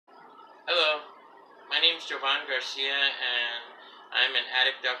Hello, my name is Jovan Garcia and I'm an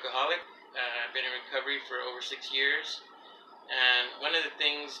addict alcoholic. I've been in recovery for over 6 years, and one of the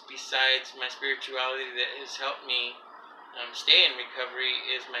things besides my spirituality that has helped me stay in recovery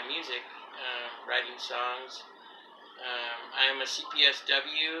is my music, writing songs. I am a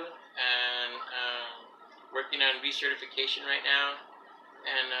CPSW and working on recertification right now,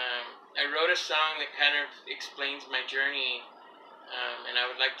 and I wrote a song that kind of explains my journey, and I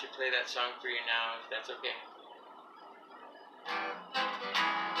would like to play that song for you now, if that's okay.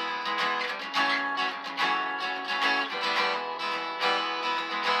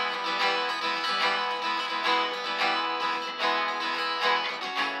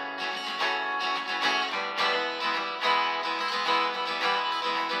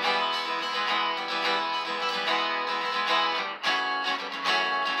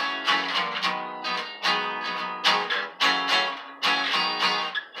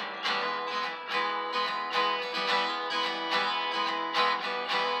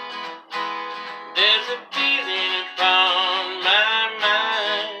 There's a feeling upon my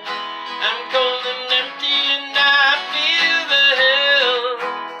mind. I'm cold and empty and I feel the hell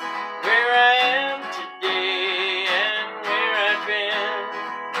where I am today and where I've been,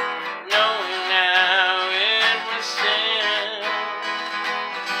 knowing now it was sin.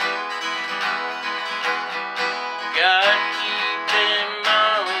 God keep them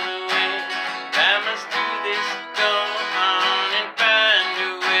all away. I must do this, go on and find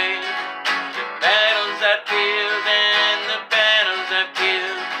a way. I feel and the battles I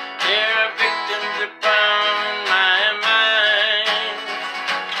feel, there are victims upon my mind.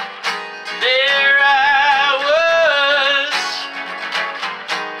 There I was,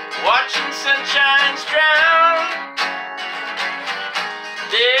 watching sunshines drown.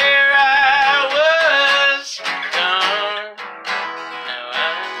 There I was, gone. Now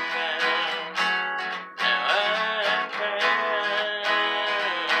I'm found. Now I'm found.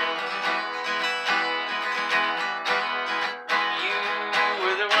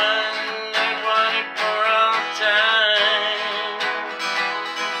 Were the one I wanted for all time,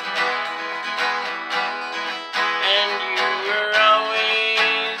 and you were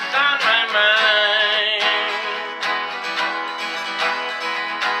always on my mind.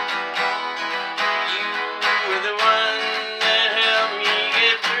 You were the one that helped me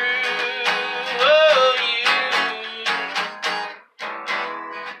get through. Oh, you.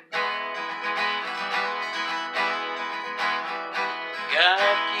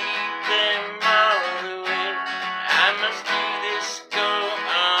 God keep them all away. I must do this, go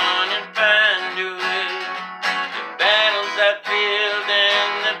on and find a way. The battles I feel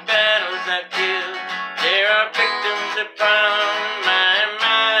and the battles I feel, there are victims upon my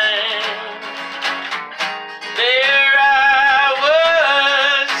mind. There I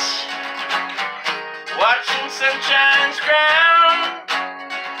was, watching sunshines drown.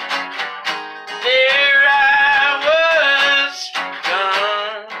 There I was,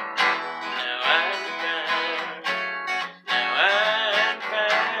 gone. Now I'm found. Now I'm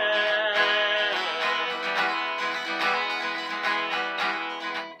found.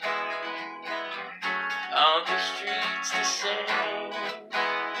 All the streets the same,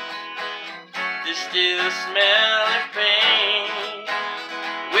 the still smell of pain.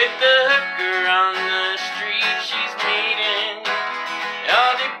 With the hooker on the street she's meeting,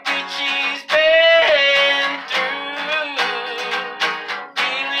 all the good she's been through,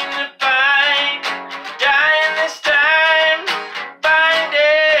 feeling the fight, dying this time,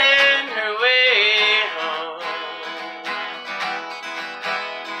 finding her way home.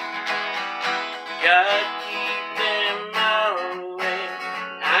 God keep them all away.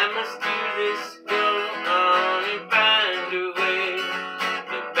 I must do this, go on and find a way.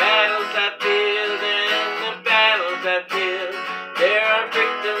 The battles I feel and the battles I feel, there are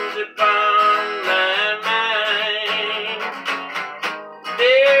victims upon my mind.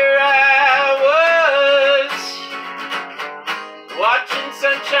 There I was, watching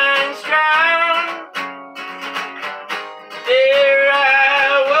sunshines drown. There I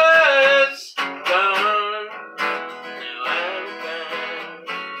was, gone. Now I'm found.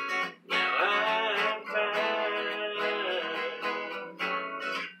 Now I'm found.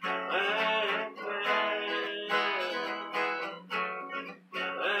 Now I'm found.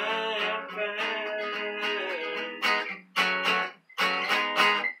 Now I'm found.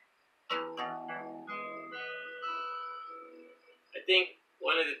 I think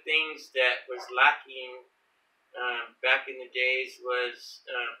one of the things that was lacking back in the days was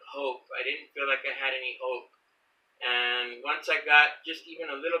hope. I didn't feel like I had any hope. And once I got just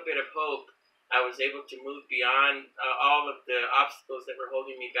even a little bit of hope, I was able to move beyond all of the obstacles that were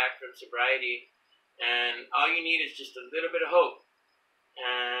holding me back from sobriety. And all you need is just a little bit of hope.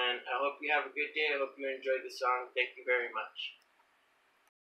 And I hope you have a good day. I hope you enjoyed the song. Thank you very much.